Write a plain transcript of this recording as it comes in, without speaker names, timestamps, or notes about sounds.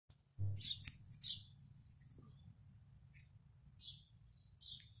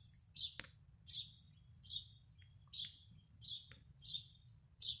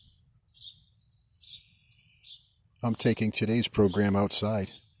I'm taking today's program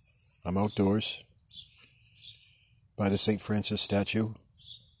outside. I'm outdoors by the St. Francis statue,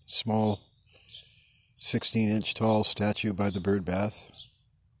 small 16-inch tall statue by the bird bath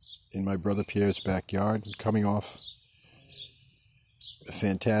in my brother Pierre's backyard, coming off a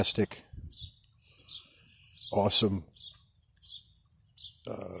fantastic, awesome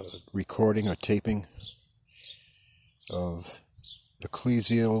recording or taping of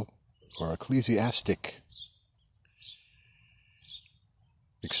ecclesiastic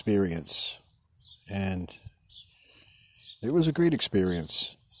experience, and it was a great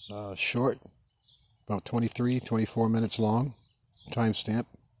experience. Short, about 24 minutes long, timestamp.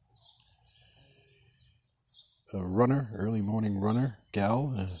 A runner, early morning runner,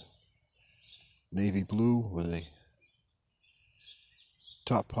 gal, navy blue with a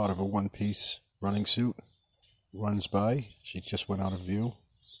top part of a one-piece running suit, runs by. She just went out of view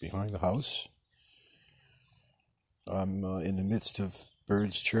behind the house. I'm in the midst of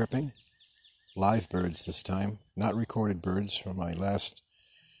birds chirping, live birds this time, not recorded birds from my last,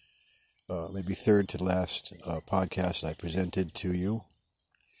 maybe third to last podcast I presented to you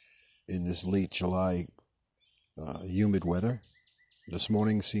in this late July humid weather. This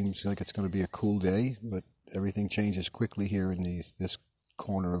morning seems like it's going to be a cool day, but everything changes quickly here in this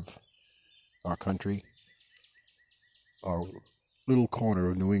corner of our country, our little corner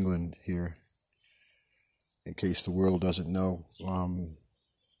of New England here, in case the world doesn't know.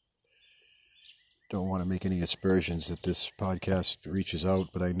 Don't want to make any aspersions that this podcast reaches out,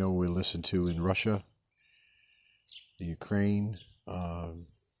 but I know we're listened to in Russia, the Ukraine,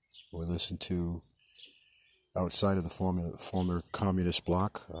 we're listened to outside of the former communist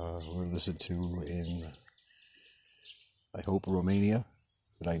bloc. We're listened to in, I hope, Romania,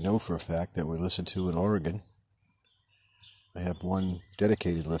 but I know for a fact that we're listened to in Oregon. I have one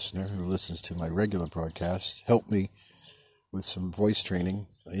dedicated listener who listens to my regular broadcasts, helped me with some voice training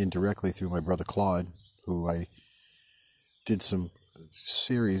indirectly through my brother Claude, who I did some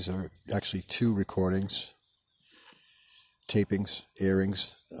series, or actually 2 recordings, tapings,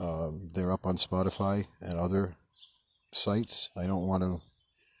 airings. They're up on Spotify and other sites. I don't want to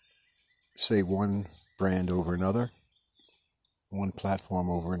say one brand over another, one platform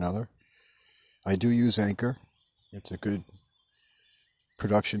over another. I do use Anchor. It's a good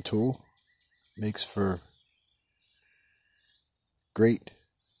production tool. Makes for great,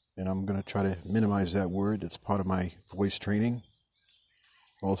 and I'm going to try to minimize that word. It's part of my voice training.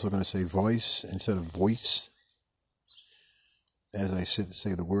 I'm also going to say voice instead of voice. As I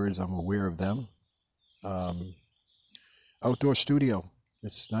say the words, I'm aware of them. Outdoor studio.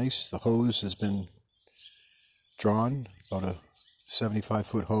 It's nice. The hose has been drawn, about a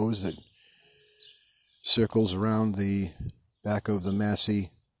 75-foot hose that circles around the back of the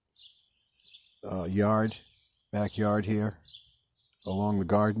Massey backyard here, along the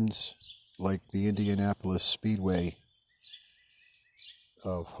gardens, like the Indianapolis Speedway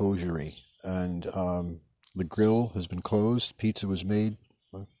of hosiery. And the grill has been closed. Pizza was made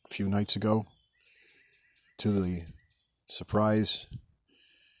a few nights ago, to the surprise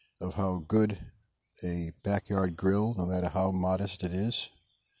of how good a backyard grill, no matter how modest it is.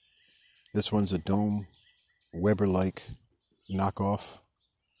 This one's a Dome Weber-like knockoff.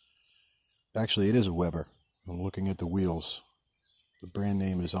 Actually, it is a Weber. I'm looking at the wheels. The brand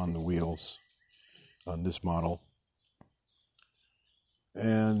name is on the wheels on this model.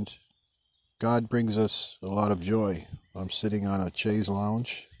 And God brings us a lot of joy. I'm sitting on a chaise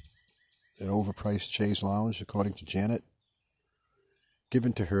lounge, an overpriced chaise lounge, according to Janet.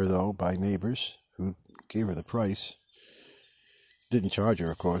 Given to her, though, by neighbors who gave her the price. Didn't charge her,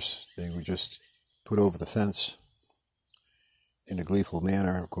 of course. They were just put over the fence in a gleeful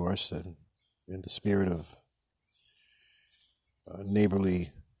manner, of course, and in the spirit of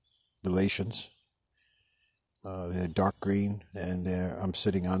neighborly relations. They're dark green, and I'm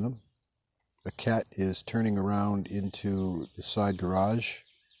sitting on them. A cat is turning around into the side garage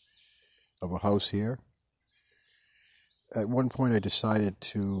of a house here. At one point, I decided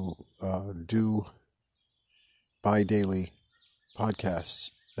to do bi-daily podcasts.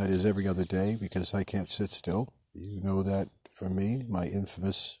 That is every other day, because I can't sit still. You know that from me, my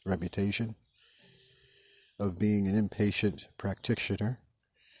infamous reputation of being an impatient practitioner.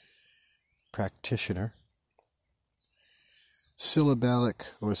 Syllabic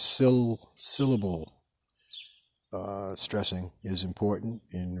or syllable stressing is important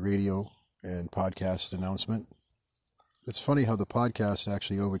in radio and podcast announcement. It's funny how the podcast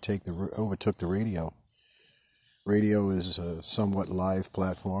actually overtook the radio. Radio is a somewhat live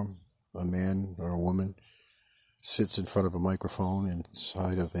platform. A man or a woman sits in front of a microphone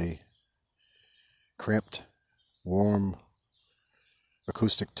inside of a cramped, warm,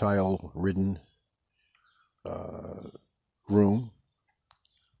 acoustic tile-ridden room,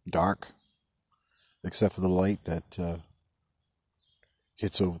 dark, except for the light that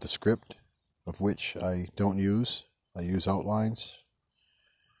hits over the script, of which I don't use. I use outlines.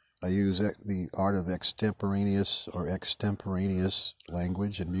 I use the art of extemporaneous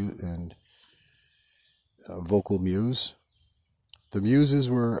language and vocal muse. The muses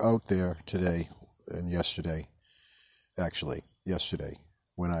were out there today and yesterday,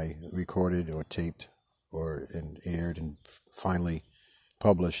 when I recorded or taped and aired and finally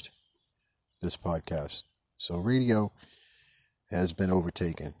published this podcast. So radio has been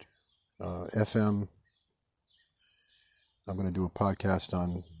overtaken. FM, I'm going to do a podcast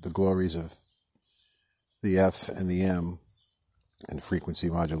on the glories of the F and the M and frequency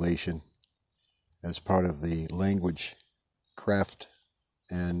modulation as part of the language, craft,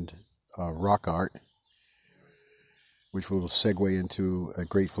 and rock art, which will segue into a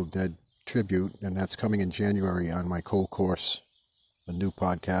Grateful Dead tribute, and that's coming in January on my Cold Course, a new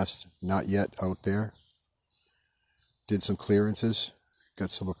podcast, not yet out there. Did some clearances,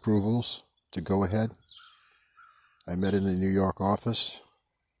 got some approvals to go ahead. I met in the New York office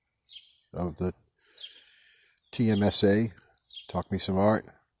of the TMSA, Talk Me Some Art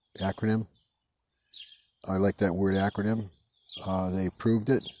acronym. I like that word acronym. They approved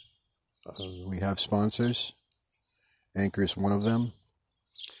it. We have sponsors. Anchor is one of them.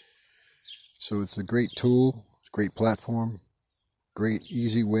 So it's a great tool, it's a great platform, great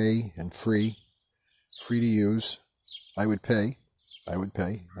easy way and free to use. I would pay.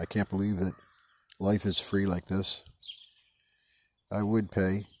 I can't believe that life is free like this. I would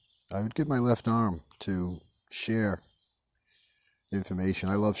pay. I would give my left arm to share information.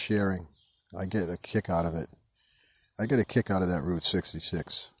 I love sharing. I get a kick out of it. I get a kick out of that Route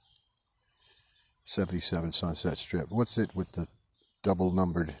 66, 77 Sunset Strip. What's it with the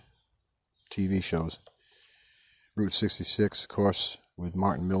double-numbered TV shows? Route 66, of course, with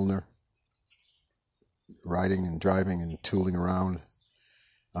Martin Milner riding and driving and tooling around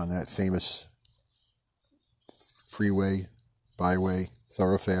on that famous freeway, byway,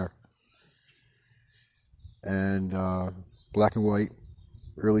 thoroughfare. And black and white,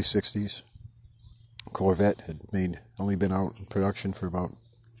 early 60s. Corvette had only been out in production for about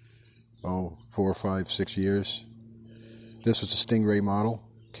 4 or 5, 6 years. This was a Stingray model.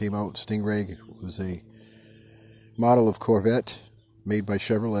 Came out. Stingray was a model of Corvette made by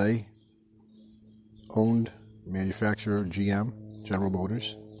Chevrolet, owned manufacturer GM, General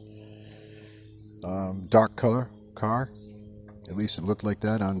Motors. Dark color car. At least it looked like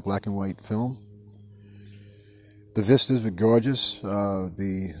that on black and white film. The vistas were gorgeous.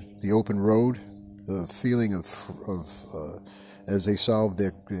 The open road, the feeling of as they solved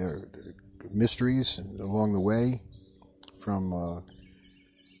their mysteries along the way from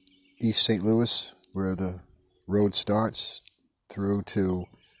East St. Louis, where the road starts, through to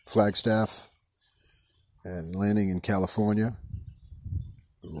Flagstaff and landing in California,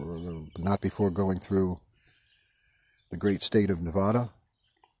 not before going through the great state of Nevada,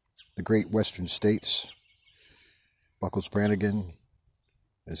 the great western states. Buckles Brannigan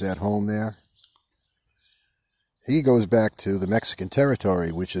is at home there. He goes back to the Mexican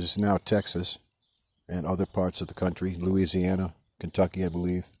territory, which is now Texas and other parts of the country, Louisiana, Kentucky, I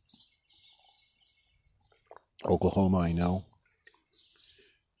believe. Oklahoma, I know.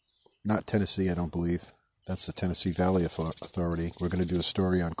 Not Tennessee, I don't believe. That's the Tennessee Valley Authority. We're going to do a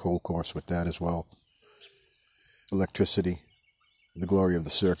story on Cold Course with that as well. Electricity, the glory of the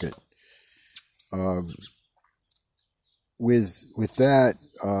circuit. With that,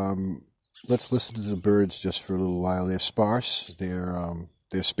 let's listen to the birds just for a little while. They're sparse. They're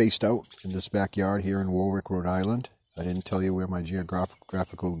spaced out in this backyard here in Warwick, Rhode Island. I didn't tell you where my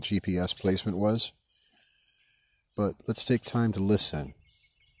geographical GPS placement was, but let's take time to listen.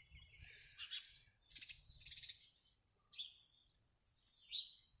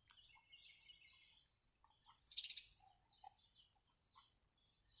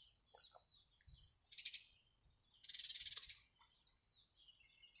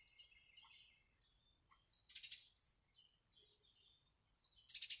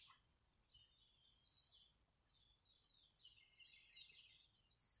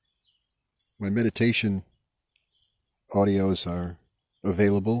 My meditation audios are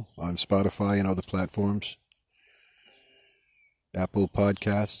available on Spotify and other platforms, Apple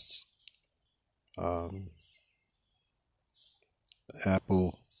Podcasts,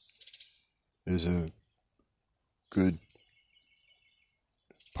 Apple is a good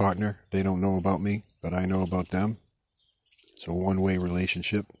partner. They don't know about me, but I know about them. It's a one-way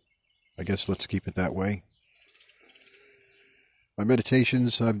relationship. I guess let's keep it that way. My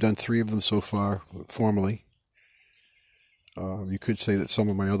meditations, I've done 3 of them so far, formally. You could say that some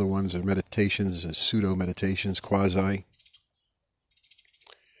of my other ones are meditations, pseudo-meditations, quasi.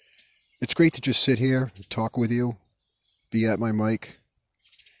 It's great to just sit here, talk with you, be at my mic,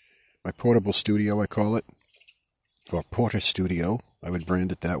 my portable studio, I call it, or Porter Studio, I would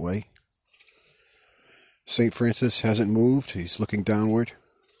brand it that way. St. Francis hasn't moved, he's looking downward.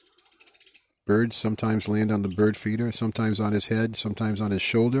 Birds sometimes land on the bird feeder, sometimes on his head, sometimes on his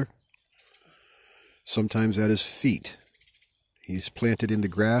shoulder, sometimes at his feet. He's planted in the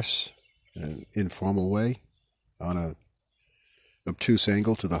grass in an informal way, on an obtuse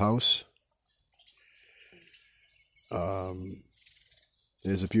angle to the house.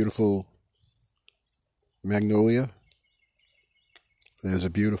 There's a beautiful magnolia. There's a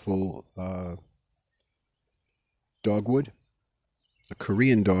beautiful dogwood, a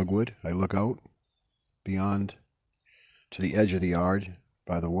Korean dogwood. I look out beyond to the edge of the yard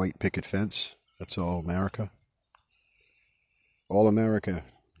by the white picket fence. That's all America. All America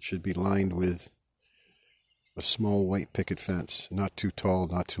should be lined with a small white picket fence, not too tall,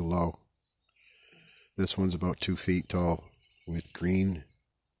 not too low. This one's about 2 feet tall, with green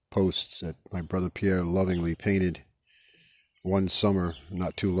posts that my brother Pierre lovingly painted one summer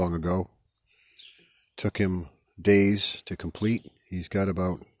not too long ago. Took him days to complete. He's got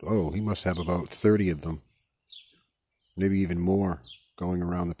about, he must have about 30 of them, maybe even more, going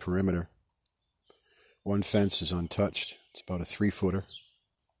around the perimeter. One fence is untouched. It's about a 3-footer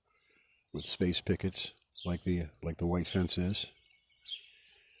with space pickets, like the white fence is.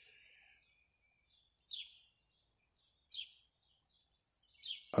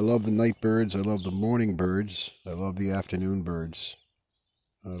 I love the night birds. I love the morning birds. I love the afternoon birds.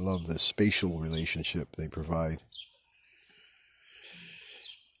 I love the spatial relationship they provide.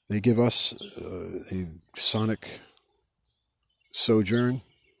 They give us a sonic sojourn,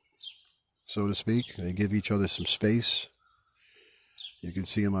 so to speak. They give each other some space. You can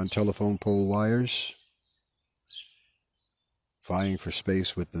see them on telephone pole wires, vying for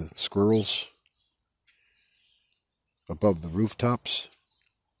space with the squirrels above the rooftops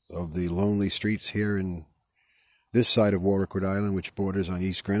of the lonely streets here in this side of Warwick, Rhode Island, which borders on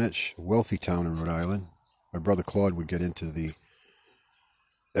East Greenwich, a wealthy town in Rhode Island. My brother Claude would get into the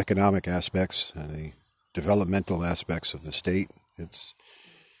economic aspects and the developmental aspects of the state. It's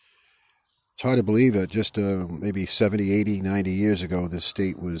hard to believe that just maybe 70, 80, 90 years ago, this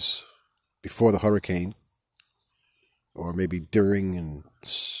state was, before the hurricane, or maybe during and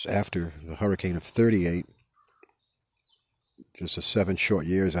after the hurricane of 38, just 7 short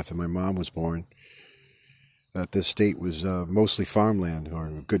years after my mom was born, that this state was mostly farmland, or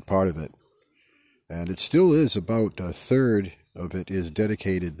a good part of it. And it still is. About a third of it is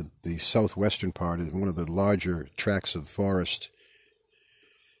dedicated. The southwestern part is one of the larger tracts of forest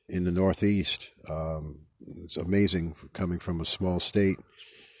in the Northeast. It's amazing coming from a small state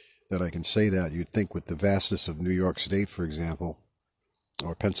that I can say that. You'd think with the vastness of New York State, for example,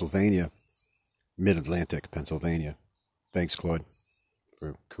 or Pennsylvania, mid-Atlantic Pennsylvania. Thanks, Claude,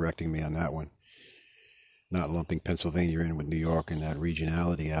 for correcting me on that one. Not lumping Pennsylvania in with New York in that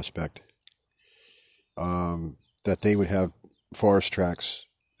regionality aspect. That they would have forest tracts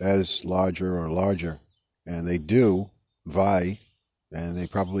as larger or larger. And they do vie, and they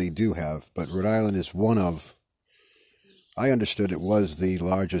probably do have. But Rhode Island is one of, I understood it was the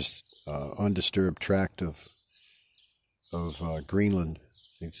largest undisturbed tract of Greenland.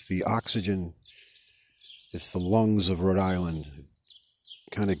 It's the oxygen, it's the lungs of Rhode Island.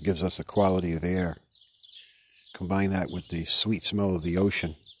 It kind of gives us a quality of air. Combine that with the sweet smell of the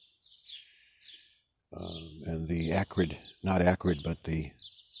ocean and the acrid, not acrid, but the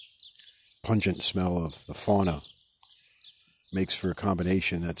pungent smell of the fauna. Makes for a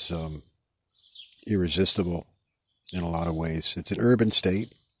combination that's irresistible in a lot of ways. It's an urban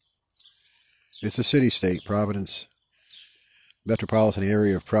state. It's a city state. Providence, metropolitan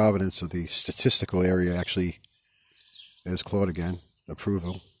area of Providence, so the statistical area actually, there's Claude again,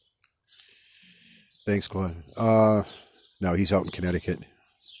 approval. Thanks, Claude. No, he's out in Connecticut.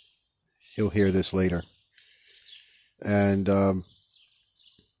 He'll hear this later. And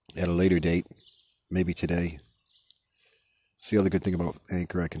at a later date, maybe today. It's the other good thing about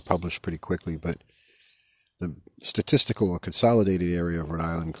Anchor, I can publish pretty quickly, but the statistical or consolidated area of Rhode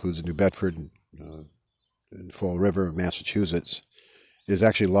Island includes New Bedford and Fall River, Massachusetts, is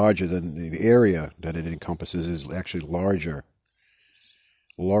actually larger than the area that it encompasses is actually larger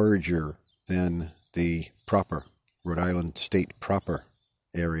larger than the proper Rhode Island state proper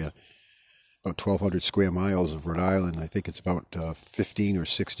area. About 1,200 square miles of Rhode Island. I think it's about 15 or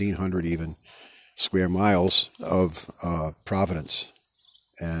 1,600 even square miles of Providence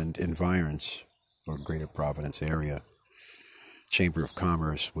and environs, or Greater Providence area. Chamber of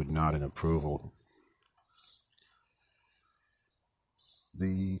Commerce would nod in approval.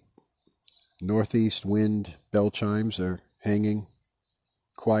 The northeast wind bell chimes are hanging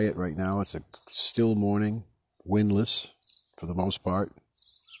quiet right now. It's a still morning, windless for the most part.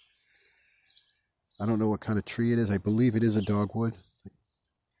 I don't know what kind of tree it is. I believe it is a dogwood.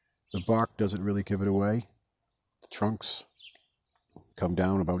 The bark doesn't really give it away. The trunks come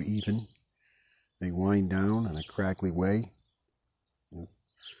down about even. They wind down in a crackly way.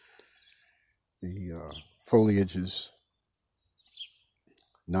 The foliage is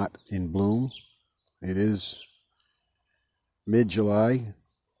not in bloom. It is mid-July.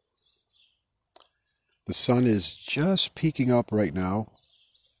 The sun is just peeking up right now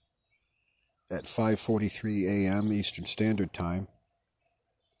at 5:43 a.m. Eastern Standard Time.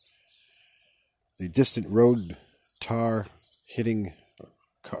 The distant road tar hitting,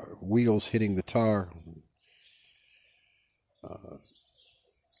 wheels hitting the tar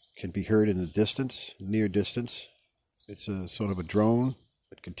can be heard in the distance, near distance. It's a sort of a drone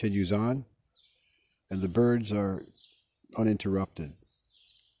that continues on, and the birds are uninterrupted.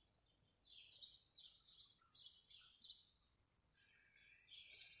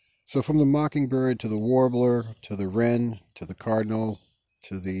 So from the mockingbird to the warbler to the wren to the cardinal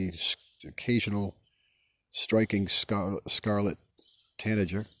to the occasional striking scarlet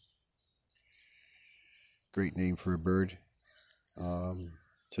tanager, great name for a bird,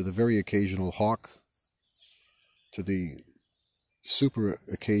 to the very occasional hawk, to the super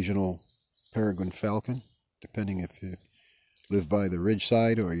occasional peregrine falcon, depending if you live by the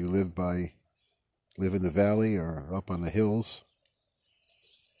ridgeside or you live in the valley or up on the hills.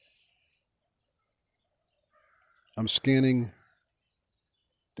 I'm scanning,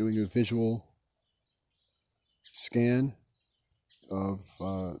 doing a visual scan of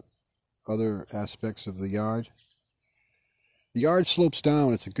other aspects of the yard. The yard slopes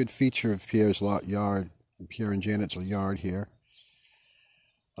down. It's a good feature of Pierre's yard, Pierre and Janet's yard here.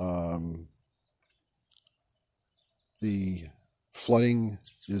 The flooding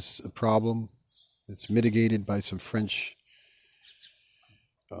is a problem. It's mitigated by some French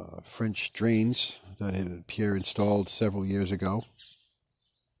drains that Pierre installed several years ago.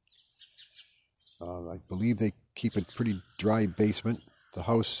 I believe they keep a pretty dry basement. The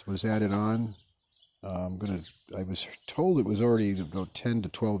house was added on. I was told it was already about 10 to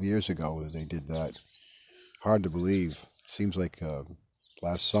 12 years ago that they did that. Hard to believe. Seems like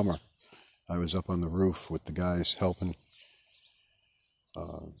last summer I was up on the roof with the guys helping.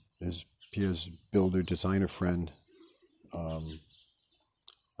 Pierre's builder designer friend,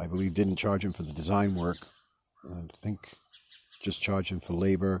 I believe, didn't charge him for the design work. I think just charged him for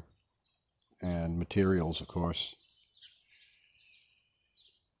labor and materials, of course.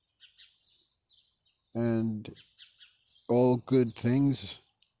 And all good things,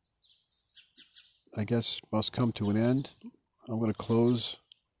 I guess, must come to an end. I'm going to close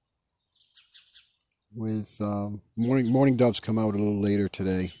with Morning Doves come out a little later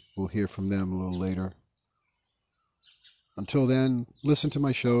today. We'll hear from them a little later. Until then, listen to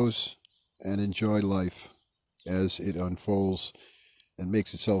my shows and enjoy life as it unfolds and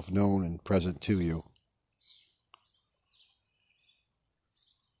makes itself known and present to you.